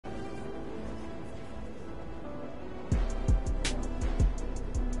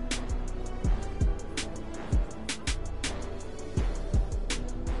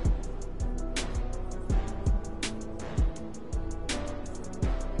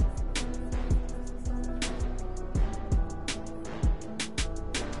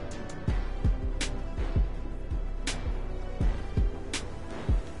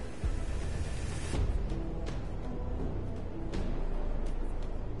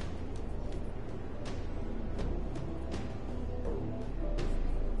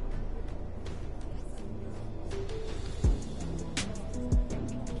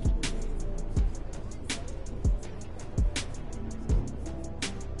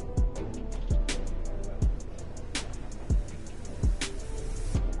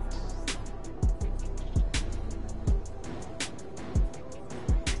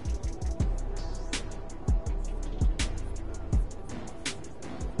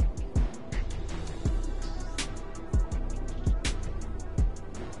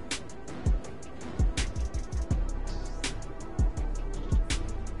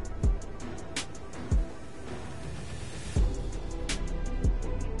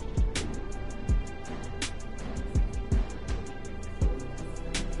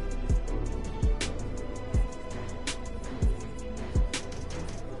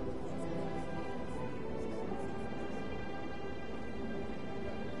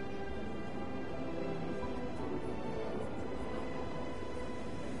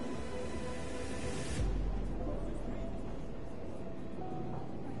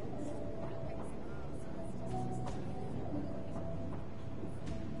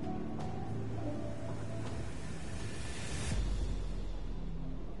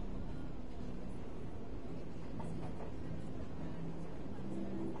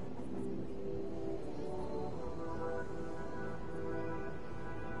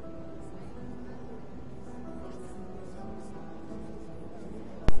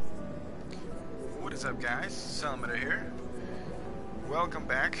is up, guys? Salamander here. Welcome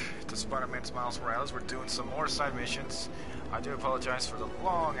back to Spider-Man Miles Morales. We're doing some more side missions. I do apologize for the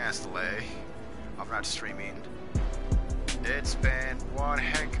long-ass delay of not streaming. It's been one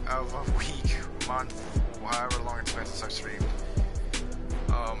heck of a week, month, however long it's been since I've streamed.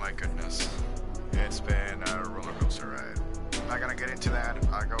 Oh my goodness. It's been a roller coaster ride. I'm not gonna get into that,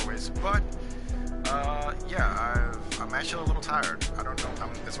 like always, but yeah, I'm actually a little tired. I don't know,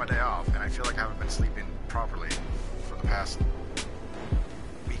 it's my day off, and I feel like I haven't been sleeping properly for the past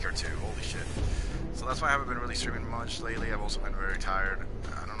week or two. Holy shit. So that's why I haven't been really streaming much lately. I've also been very tired.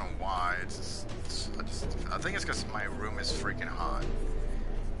 I don't know why. I think it's because my room is freaking hot.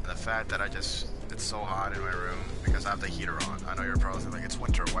 And the fact that it's so hot in my room because I have the heater on. I know you're probably like, it's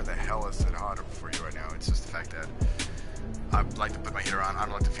winter. Why the hell is it hot for you right now? It's just the fact that I like to put my heater on. I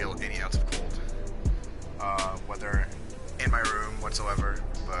don't like to feel any ounce of cold. Whether in my room whatsoever,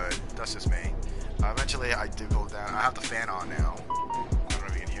 but that's just me. Eventually I do cool down. I have the fan on now. I don't know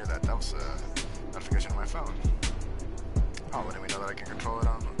if you can hear that. That was a notification on my phone. Oh, but then we know that I can control it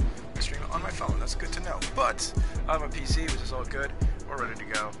on the stream on my phone. That's good to know. But I have a PC, which is all good. We're ready to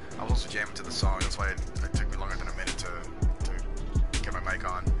go. I was also jamming to the song. That's why it took me longer than a minute to get my mic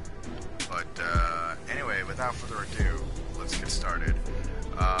on. But anyway, without further ado, let's get started.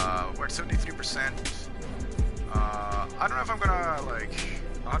 We're at 73%. I don't know if I'm gonna like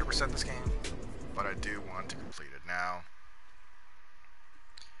 100% this game, but I do want to complete it. Now,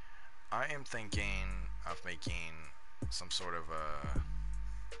 I am thinking of making some sort of a...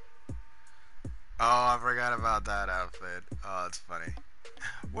 Oh, I forgot about that outfit. Oh, that's funny.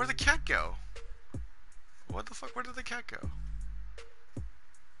 Where'd the cat go? What the fuck? Where did the cat go?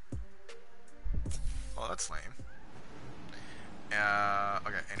 Oh, that's lame.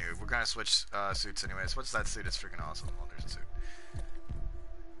 Okay, anyway, we're gonna switch suits anyways. What's that suit? It's freaking awesome. Oh, there's a suit.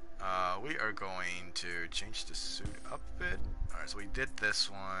 We are going to change the suit up a bit. Alright, so we did this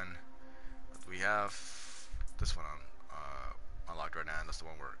one. We have this one on unlocked right now, and that's the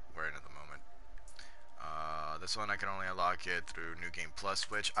one we're wearing at the moment. This one I can only unlock it through New Game Plus,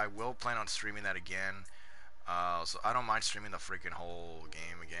 which I will plan on streaming that again. So I don't mind streaming the freaking whole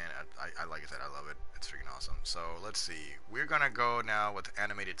game again. I like I said, I love it. It's freaking awesome. So let's see. We're gonna go now with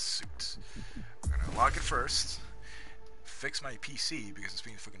animated suits. We're gonna unlock it first. Fix my PC because it's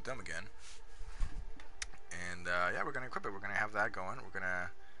being freaking dumb again. And yeah, we're gonna equip it. We're gonna have that going. We're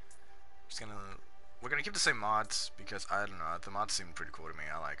gonna keep the same mods because I don't know. The mods seem pretty cool to me.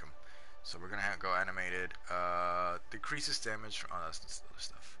 I like them. So we're gonna go animated. Decreases damage from that's other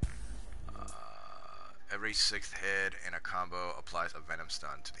stuff. Every 6th hit in a combo applies a venom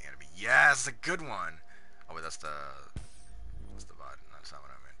stun to the enemy. Yeah, it's a good one. Oh wait, that's the bot. That's not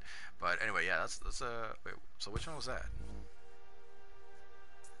what I meant. But anyway, yeah, that's wait. So which one was that?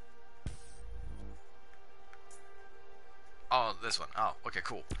 Oh, this one. Oh, okay,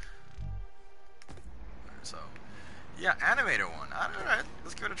 cool. So, yeah, animated one. Alright,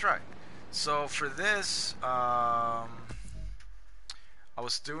 let's give it a try. So for this, I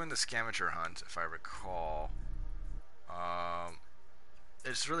was doing the scavenger hunt, if I recall.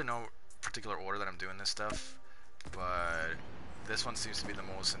 It's really no particular order that I'm doing this stuff, but this one seems to be the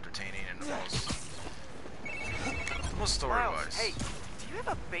most entertaining and the most story-wise. Hey, do you have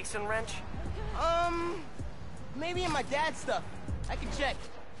a basin wrench? Maybe in my dad's stuff. I can check.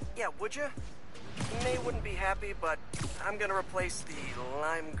 Yeah, would you? May wouldn't be happy, but I'm gonna replace the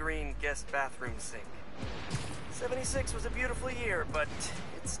lime green guest bathroom sink. 76 was a beautiful year, but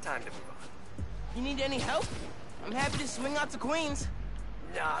it's time to move on. You need any help? I'm happy to swing out to Queens.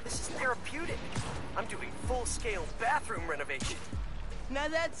 Nah, this is therapeutic. I'm doing full-scale bathroom renovation. Now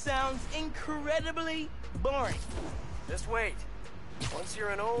that sounds incredibly boring. Just wait. Once you're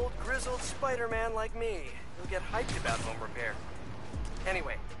an old, grizzled Spider-Man like me, you'll get hyped about home repair.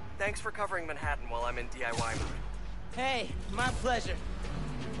 Anyway, thanks for covering Manhattan while I'm in DIY mode. Hey, my pleasure.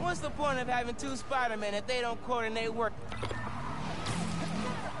 What's the point of having 2 Spider-Men if they don't coordinate work?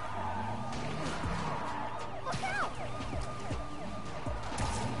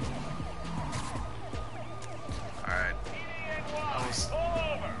 Alright. I was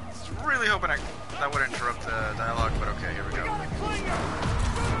really hoping that would interrupt the dialogue, but okay, here we go.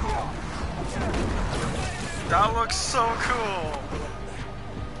 That looks so cool!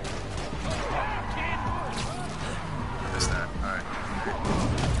 I missed that. Alright.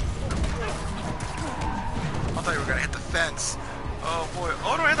 I thought you were gonna hit the fence. Oh boy.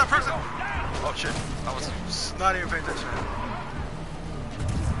 Oh no, I hit that person! Oh shit. I was not even paying attention.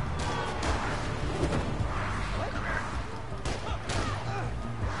 Come here.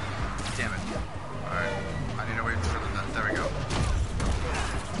 Damn it. Alright. I need to wait for the... There we go.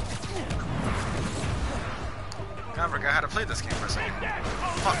 how to play this game for a second.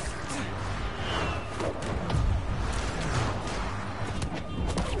 Fuck.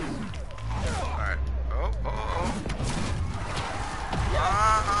 Alright. Oh,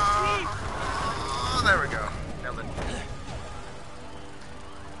 there we go. Nailed it.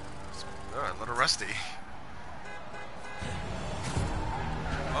 A little rusty.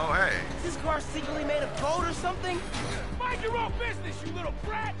 Oh, hey. Is this car secretly made of gold or something? Mind your own business, you little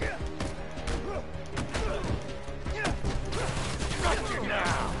brat! Gotcha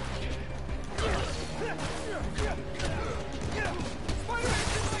now!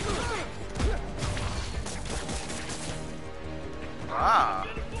 Ah.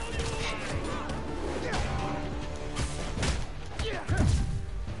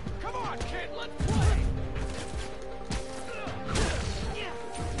 Come on, kid, let's play!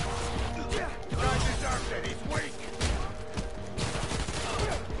 Guys deserve that, he's weak!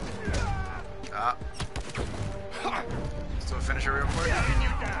 Ah. Let's do a finisher real quick. Getting you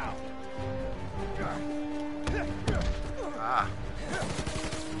down! Ah.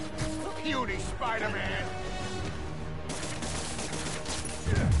 Beauty, Spider-Man!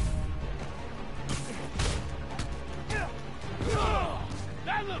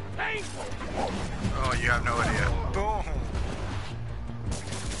 That looked painful! Oh, you have no idea. Boom.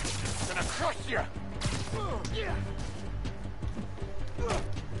 Gonna crush you!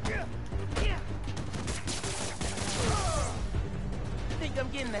 I think I'm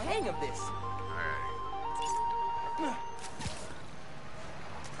getting the hang of this.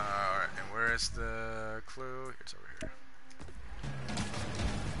 Alright, and where is the clue? It's over here.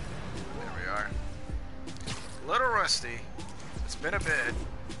 There we are. A little rusty. It's been a bit,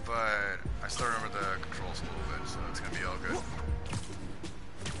 but I still remember the controls a little bit, so it's gonna be all good.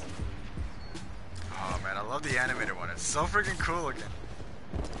 Oh man, I love the animated one. It's so freaking cool looking.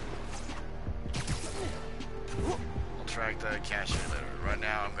 I'll track the cashier later. Right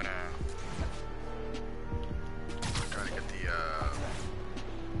now, I'm gonna try to get the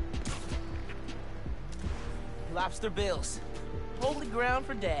Lobster bills. Holy ground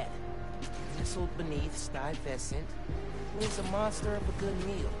for Dad. Nestled beneath Stuyvesant lives a monster of a good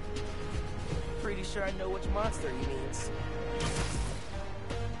meal. Pretty sure I know which monster he means.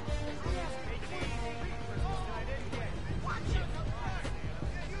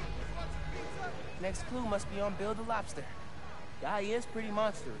 Next clue must be on Bill the Lobster. Guy is pretty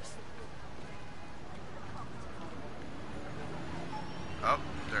monstrous. Oh,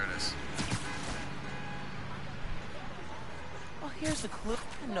 there it is. Oh, here's the clue.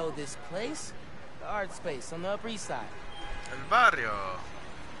 I know this place. The art space on the Upper East Side. El barrio.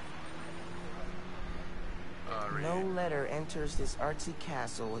 No letter enters this artsy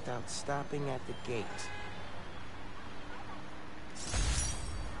castle without stopping at the gate.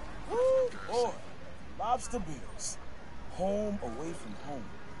 Woo, boy. Lobster bills. Home away from home.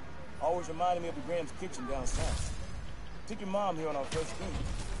 Always reminded me of the Graham's Kitchen down south. Took your mom here on our first date.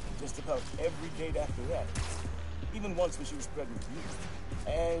 Just about every date after that. Even once when she was pregnant with you.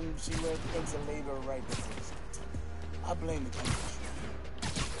 And she went into labor right before this. I blame the company.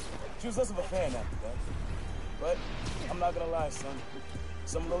 She was less of a fan after that. But I'm not gonna lie, son.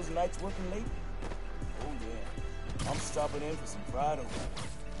 Some of those nights working late, oh yeah. I'm stopping in for some fried okra.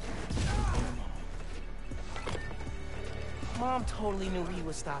 Mom totally knew he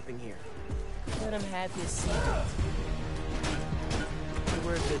was stopping here. Let him have his secret. We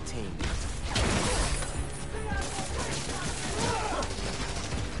were a good team.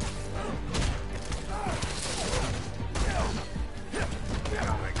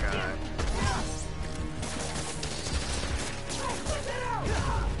 Oh my god.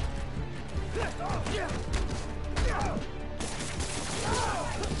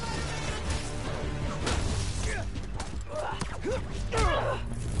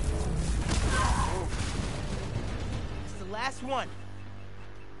 It's the last one.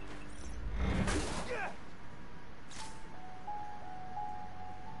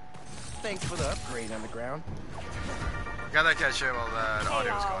 Thanks for the upgrade, Underground. Got that cashier while that Hey,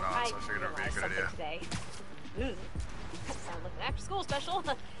 audio was going on, I so I figured it would be a realized good idea. something today. That sounds like an after-school special,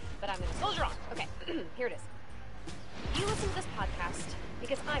 but I'm gonna soldier on. Okay, here it is. You listen to this podcast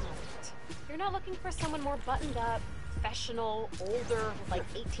because I'm on it. You're not looking for someone more buttoned up, professional, older, with like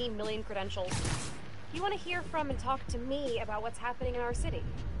 18 million credentials. You want to hear from and talk to me about what's happening in our city.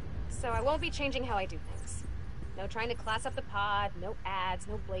 So I won't be changing how I do things. No trying to class up the pod, no ads,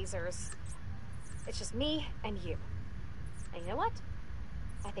 no blazers. It's just me and you. And you know what?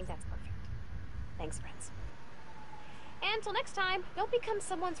 I think that's perfect. Thanks, friends. And until next time, don't become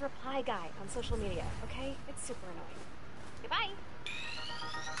someone's reply guy on social media, okay? It's super annoying. Goodbye.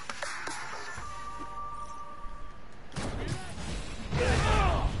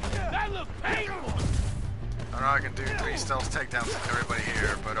 That looked painful! I don't know I can do 3 stealth takedowns with everybody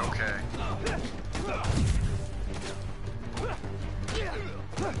here, but okay.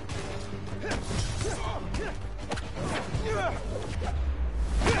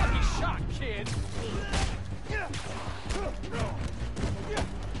 Lucky shot, kid!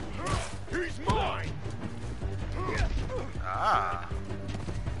 He's mine! Ah.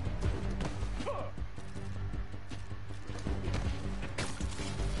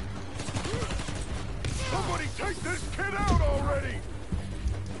 Somebody take this kid out already!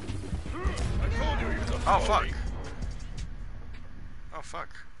 I told you he was a Oh, fuck. bully. Oh, fuck.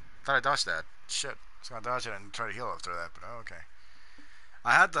 Thought I dodged that. Shit. I was gonna dodge it and try to heal after that, but okay.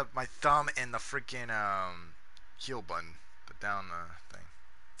 I had my thumb in the freaking heal button, the down thing.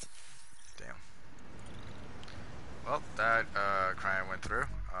 Damn. Well, that crime went through.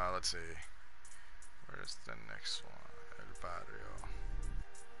 Let's see. Where's the next one? El Barrio.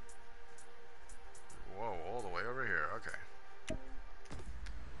 Whoa, all the way over here. Okay.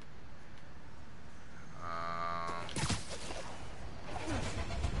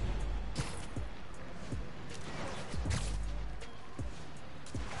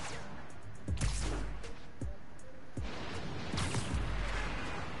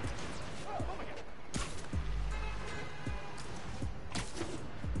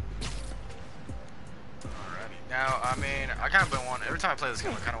 Now, I mean, I kind of been wanting, every time I play this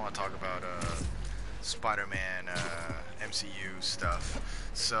game, I kind of want to talk about Spider-Man MCU stuff.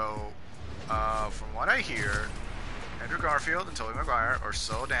 So, from what I hear, Andrew Garfield and Tobey Maguire are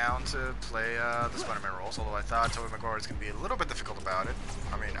so down to play the Spider-Man roles, although I thought Tobey Maguire is going to be a little bit difficult about it.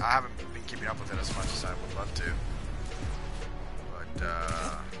 I mean, I haven't been keeping up with it as much as I would love to. But,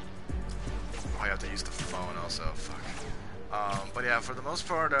 I have to use the phone also, fuck. But yeah, for the most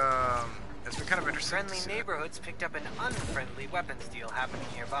part, it's been kind of interesting. Friendly neighborhoods picked up an unfriendly weapons deal happening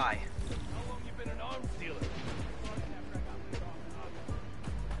nearby. How long you been an arms dealer?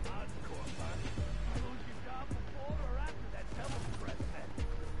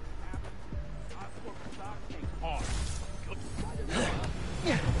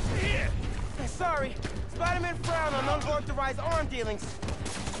 Sorry, Spider-Man frowned on unauthorized arm dealings.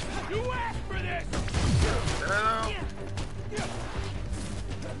 You asked for this!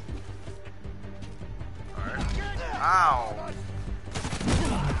 Alright. Ow!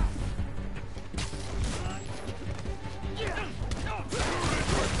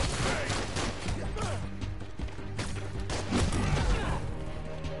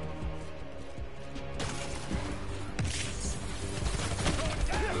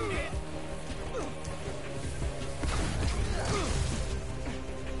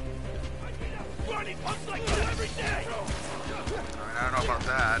 Ronnie punks like you every day! I don't know about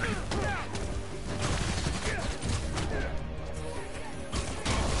that.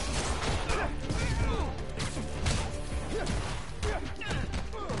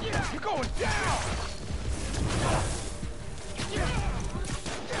 You're going down!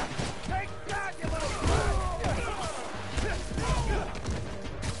 Take that, you little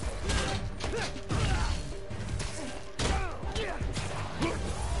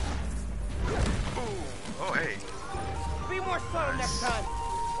Oh, hey. Be more subtle next time.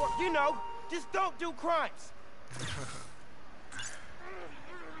 Or, you know, just don't do crimes.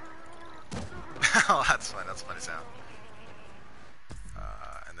 Oh, that's fun. That's a funny sound.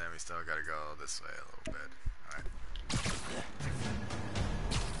 And then we still gotta go this way a little bit. Alright.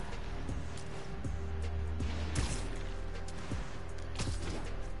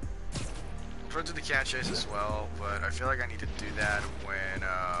 Try to do the cat chase as well, but I feel like I need to do that when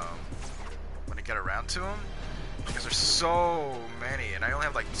I get around to them, because there's so many, and I only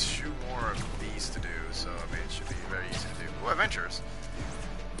have like 2 more of these to do, so I mean it should be very easy to do. Oh, adventures!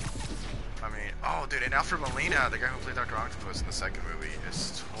 I mean, oh dude, and Alfred Molina, the guy who played Dr. Octopus in the second movie,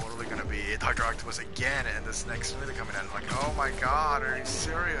 is totally gonna be Dr. Octopus again in this next movie coming out. I'm like, oh my god, are you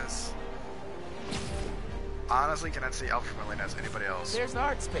serious? Honestly, cannot see Alfred Molina as anybody else There's the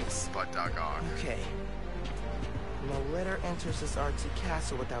art space. but Doc Ock. Okay. No letter enters this artsy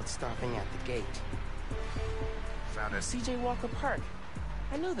castle without stopping at the gate. Found it. C.J. Walker Park.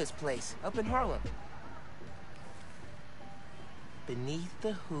 I knew this place, up in Harlem. Beneath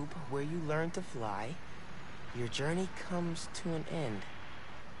the hoop where you learn to fly, your journey comes to an end.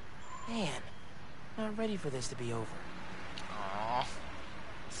 Man, not ready for this to be over. Aww.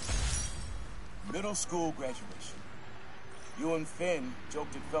 Middle school graduation. You and Finn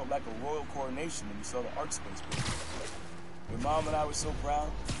joked it felt like a royal coronation when we saw the art space building. Your mom and I were so proud.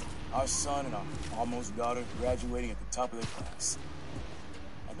 Our son and our almost daughter graduating at the top of their class.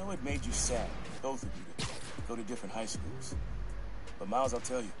 I know it made you sad, both of you, to go to different high schools. But Miles, I'll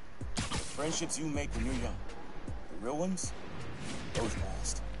tell you, the friendships you make when you're young, the real ones, those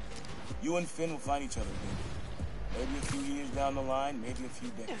last. You and Finn will find each other again. Maybe a few years down the line, maybe a few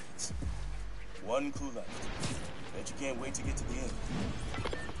decades. One clue left. Bet you can't wait to get to the end.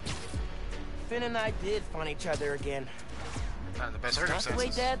 Finn and I did find each other again. Not in the best Not the way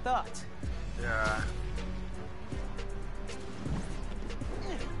circumstances. Dad thought. Yeah.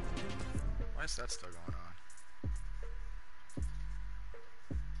 Why is that still going on?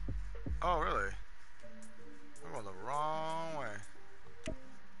 Oh, really? We're going the wrong way.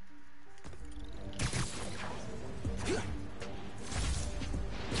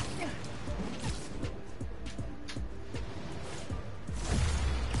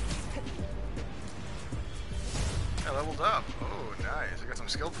 I leveled up. Oh, nice. I got some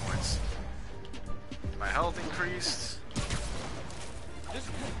skill points. My health increased.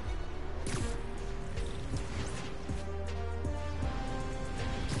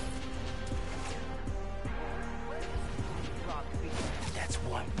 That's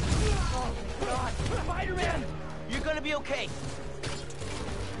one. Oh, God. Spider-Man! You're gonna be okay.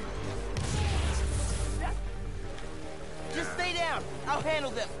 Just stay down. I'll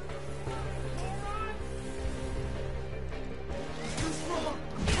handle them.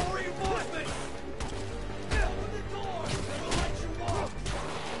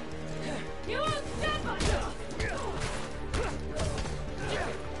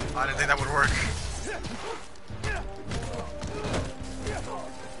 I didn't think that would work.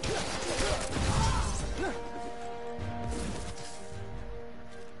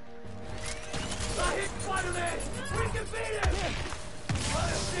 I hit Spider-Man! We can beat him!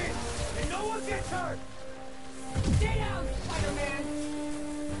 And no one gets hurt! Stay down, Spider-Man!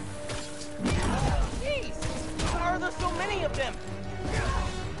 Jeez! Why are there so many of them?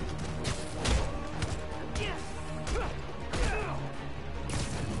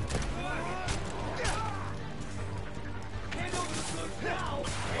 Hand over the goods now,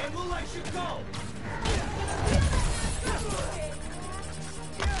 and we'll let you go!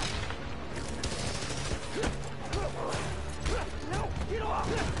 No, get off!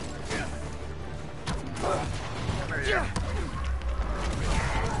 There you go.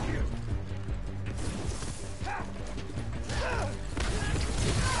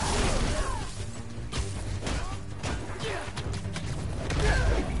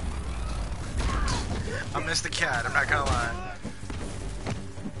 I missed the cat, I'm not gonna lie.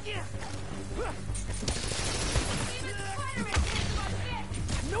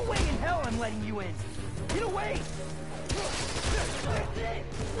 No way in hell I'm letting you in. Get away!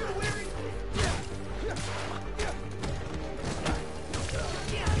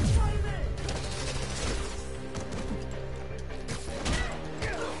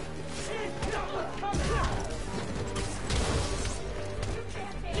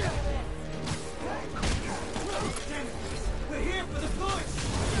 We're here for the goods!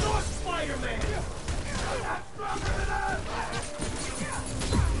 You're Spider-Man! I'm stronger than us!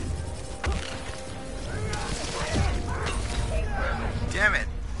 Damn it.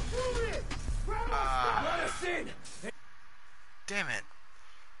 Let us in! Damn it.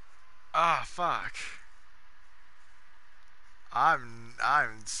 Ah, fuck. I'm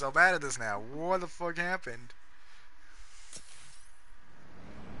so bad at this now. What the fuck happened?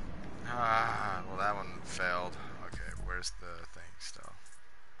 Ah, well that one failed. Okay, where's the thing still?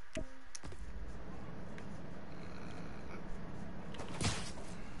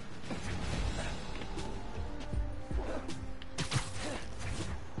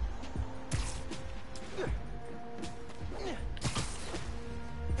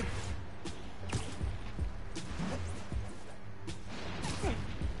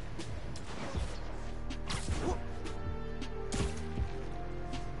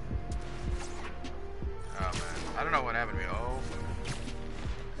 Oh man, I don't know what happened to me. Oh, fuck.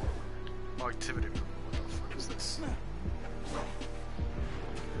 Oh, activity room. What the fuck is this?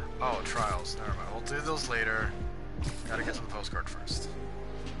 Oh, trials. Never mind. We'll do those later. Gotta get to the postcard first.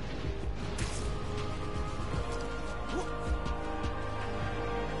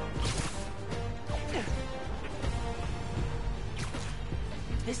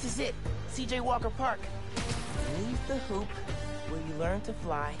 This is it. CJ Walker Park. Leave the hoop where you learn to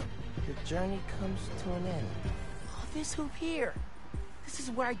fly. Your journey comes to an end. Oh, this hoop here. This is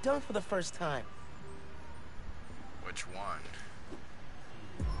where I dunked for the first time. Which one?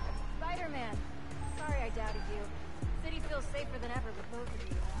 Spider-Man. Sorry I doubted you. City feels safer than ever with both of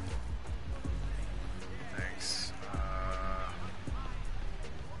you. Thanks.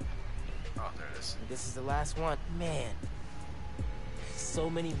 Oh, there it is. This is the last one. Man. So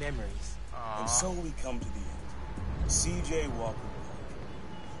many memories. Aww. And so we come to the end. CJ Walker Park.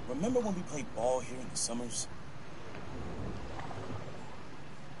 remember when we played ball here in the summers?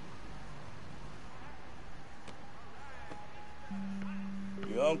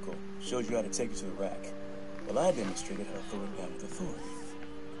 Your uncle showed you how to take it to the rack. Well, I demonstrated how to throw it down with authority.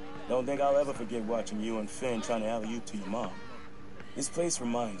 Don't think I'll ever forget watching you and Finn trying to alley-oop to your mom. This place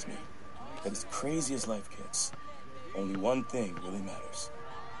reminds me that as crazy as life gets, only one thing really matters.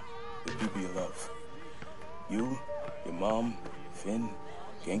 The people you love. You, your mom, Finn,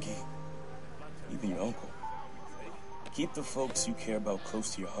 Genki, even your uncle. Keep the folks you care about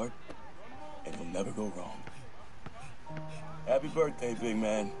close to your heart, and you'll never go wrong. Happy birthday, big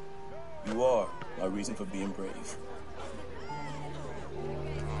man. You are my reason for being brave.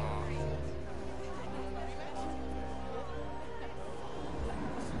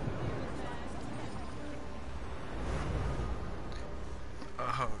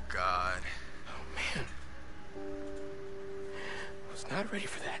 Oh, God. Oh, man. I was not ready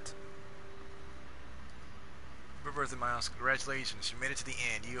for that. Happy birthday, Miles. Congratulations. You made it to the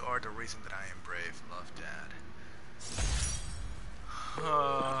end. You are the reason that I am brave. Love, Dad.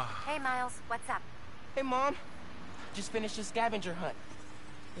 Hey, Miles. What's up? Hey, Mom. Just finished a scavenger hunt.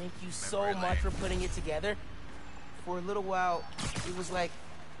 Thank you so Really? much for putting it together. For a little while, it was like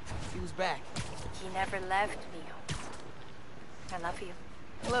he was back. He never left me. I love you.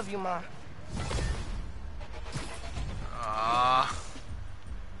 I love you, Mom.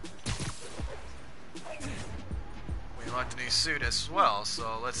 We unlocked a new suit as well,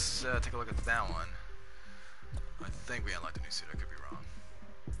 so let's take a look at that one. I think we unlocked a new suit. I could be wrong.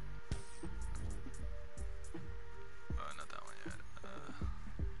 Not that one yet.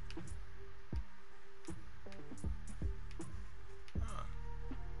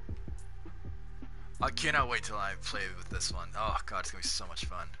 I cannot wait till I play with this one. Oh god, it's gonna be so much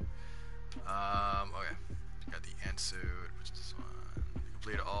fun. Okay. Got the end suit, which is this one.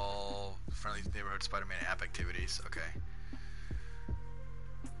 Complete all friendly neighborhood Spider-Man app activities. Okay.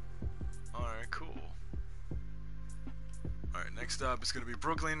 Alright, cool. Alright, next up is going to be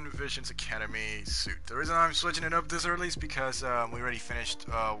Brooklyn Visions Academy suit. The reason I'm switching it up this early is because we already finished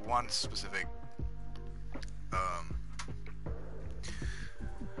one specific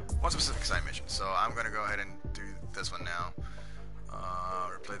side mission. So I'm going to go ahead and do this one now.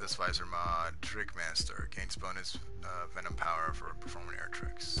 Replay this visor mod. Trickmaster. Gains bonus venom power for performing air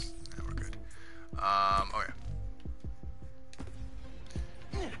tricks. Yeah, we're good. Okay.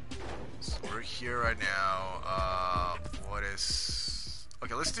 So we're here right now. What is...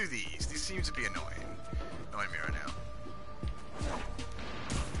 Okay, let's do these. These seem to be annoying me right now.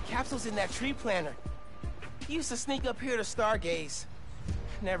 Capsule's in that tree planter. He used to sneak up here to stargaze.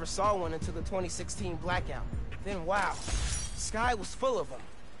 Never saw one until the 2016 blackout. Then wow, sky was full of them.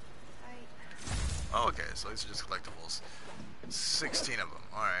 Oh, okay, so these are just collectibles. 16 of them.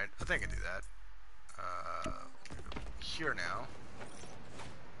 Alright, I think I can do that. Here now.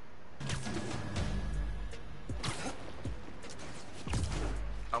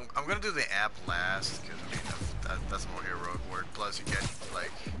 I'm gonna do the app last, because I mean, that's more heroic work. Plus you get,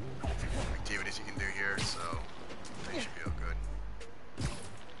 like, activities you can do here, so I think it should be all good.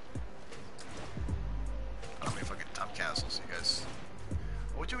 I don't know if I get time capsules, you guys.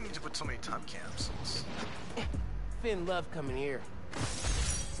 Why would you need to put so many time capsules? Finn loved coming here.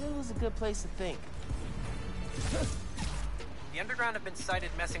 So it was a good place to think. The Underground have been sighted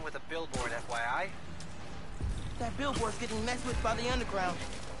messing with a billboard, FYI. That billboard's getting messed with by the Underground.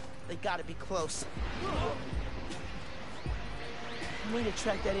 They gotta be close. We need to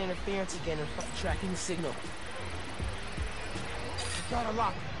track that interference again and fuck tracking the signal. Got a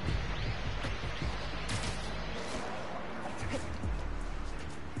lock.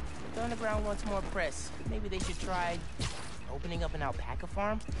 The Underground wants more press. Maybe they should try opening up an alpaca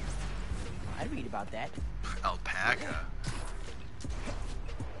farm? I'd read about that. Alpaca?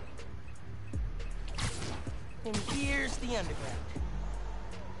 And here's the Underground.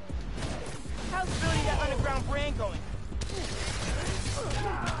 How's building that Underground brand going?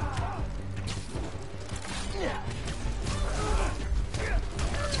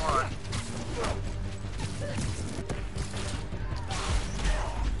 That's one.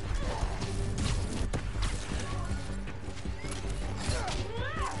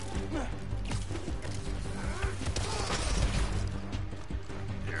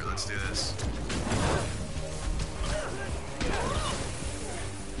 Here, let's do this.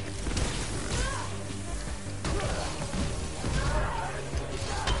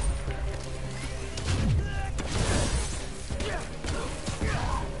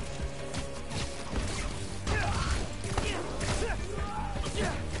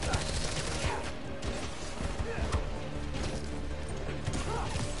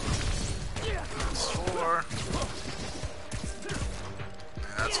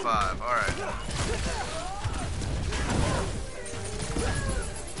 That's 5. Alright.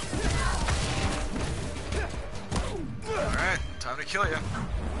 Alright, time to kill you.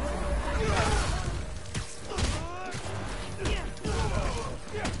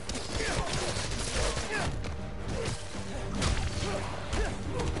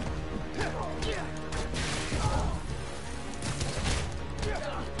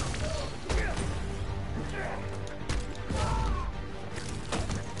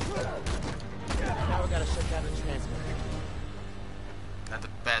 Now we gotta shut down the transmitter. Not the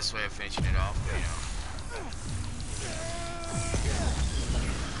best way of finishing it off, but you know.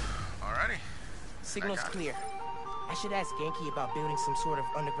 Alrighty. Signal's I got it. clear. I should ask Genki about building some sort of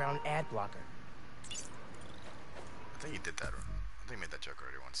underground ad blocker. I think you did that. I think you made that joke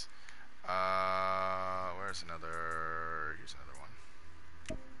already once. Where's another? Here's another one.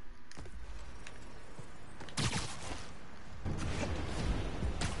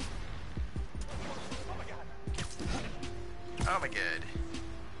 Oh my god.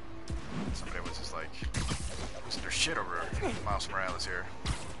 Somebody was just like losing their shit over Miles Morales here.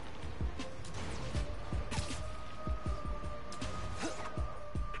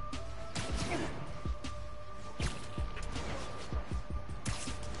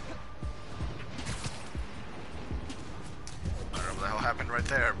 I don't know what the hell happened right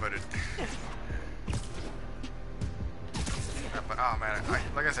there, but it. But, oh man,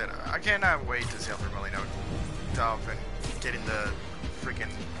 like I said, I cannot wait to see Alfred Molina off and getting the freaking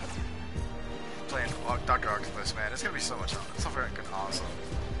playing Dr. Octopus, man. It's gonna be so much fun. It's so freaking awesome.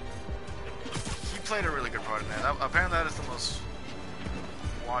 He played a really good part in that. Apparently, that is the most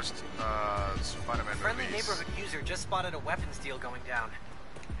watched Spider-Man Friendly movies. neighborhood user just spotted a weapons deal going down.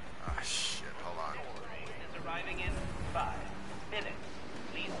 Ah, shit. Hold on. Is arriving in 5 minutes.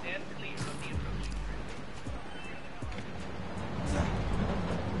 Please stand clear of the approaching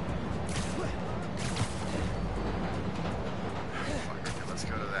Okay, let's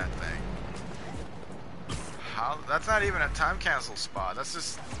go to that thing. How? That's not even a time cancel spot. That's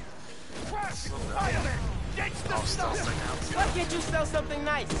just. Oh, stealth thing out. Why can't you sell something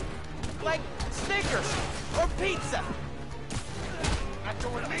nice? Like Snickers or pizza? Not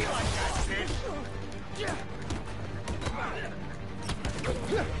doing me like that, bitch.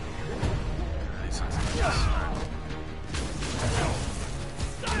 These sons of bitches.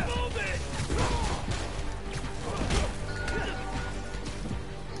 Stop moving!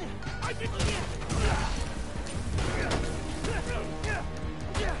 I can...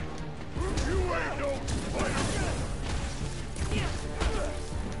 You ain't no Spider-Man!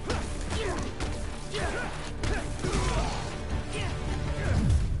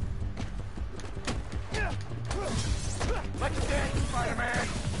 Like a dead Spider-Man!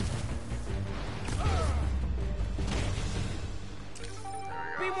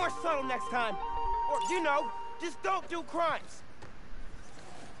 Be more subtle next time. Or, you know, just don't do crimes.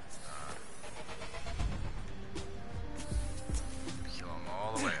 Kill them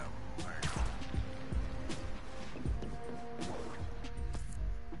all the way up. There you go.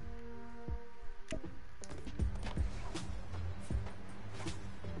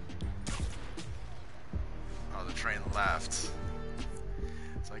 Oh, the train left. So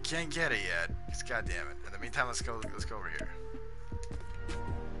I can't get it yet. Just goddamn it. In the meantime, let's go over here.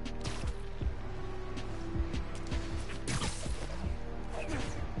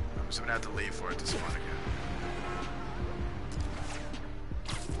 I'm just gonna have to leave for it to spawn again.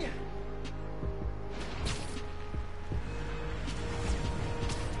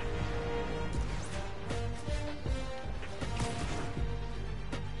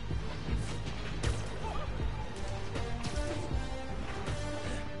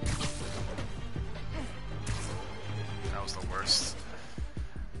 That was the worst.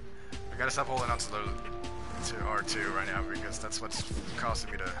 I gotta stop holding on to R2 right now because that's what's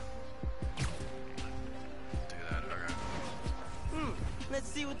causing me to do that. Okay. Let's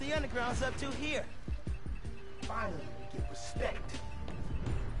see what the underground's up to here. Finally, we get respect.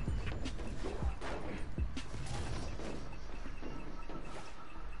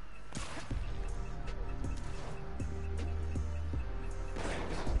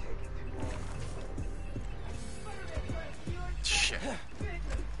 Shit. Did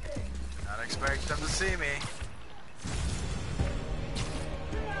not expect them to see me.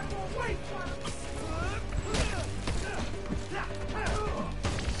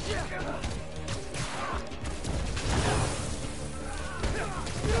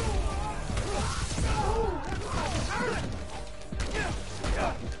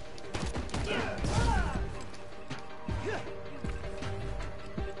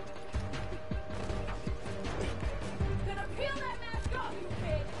 Gonna peel that mask off, you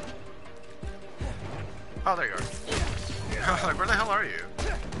bitch! Oh, there you are. Like, where the hell are you?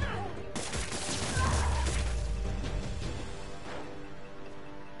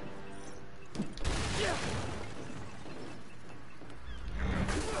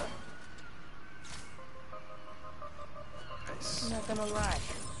 Nice. I'm not gonna lie.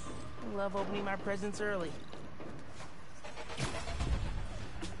 I love opening my presents early.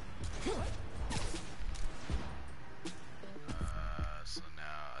 So now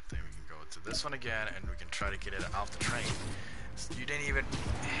I think we can go to this one again and we can try to get it off the train. So you didn't even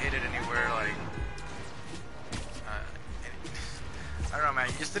hit it anywhere, like... I don't know, man.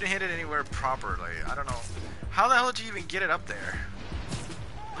 You just didn't hit it anywhere properly. I don't know. How the hell did you even get it up there?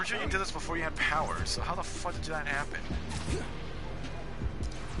 I'm pretty sure you did this before you had power, so how the fuck did that happen?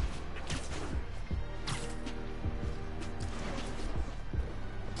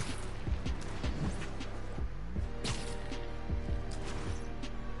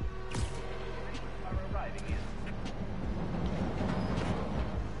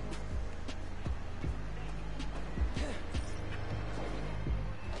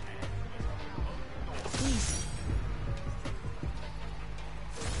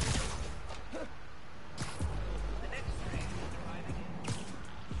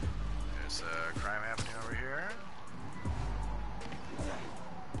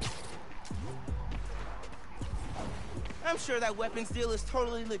 I'm sure that weapons deal is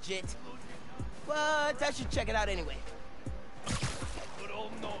totally legit, but I should check it out anyway. Good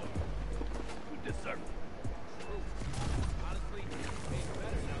old Norm. Who deserves it? Honestly, it's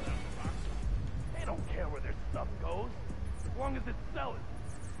better now that I'm a boxer. They don't care where their stuff goes, as long as it's selling.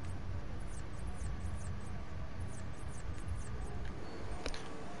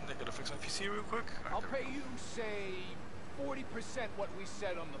 I gotta fix my PC real quick. Right, I'll pay you, say, 40% what we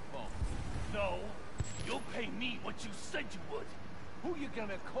said on the phone. No, you'll pay me what you said you would. Who you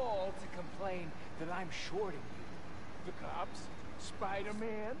gonna call to complain that I'm shorting you? The cops?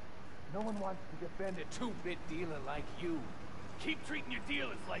 Spider-Man? No one wants to defend a two-bit dealer like you. Keep treating your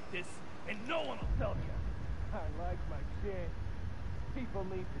dealers like this, and no one will sell you. I like my chance. People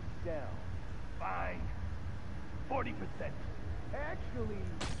need to sell. Fine. 40%. Actually,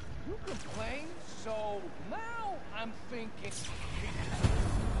 you complain, so now I'm thinking...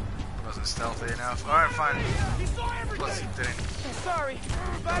 Wasn't stealthy enough. Alright, fine. He saw everything! Plus he didn't. Sorry,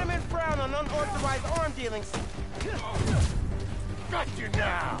 Spider-Man frown on unauthorized arm dealings. Got you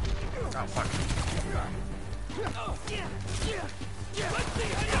now! Oh, fuck. Let's see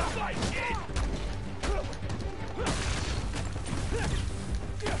how you fight, kid!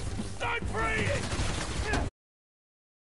 Start praying!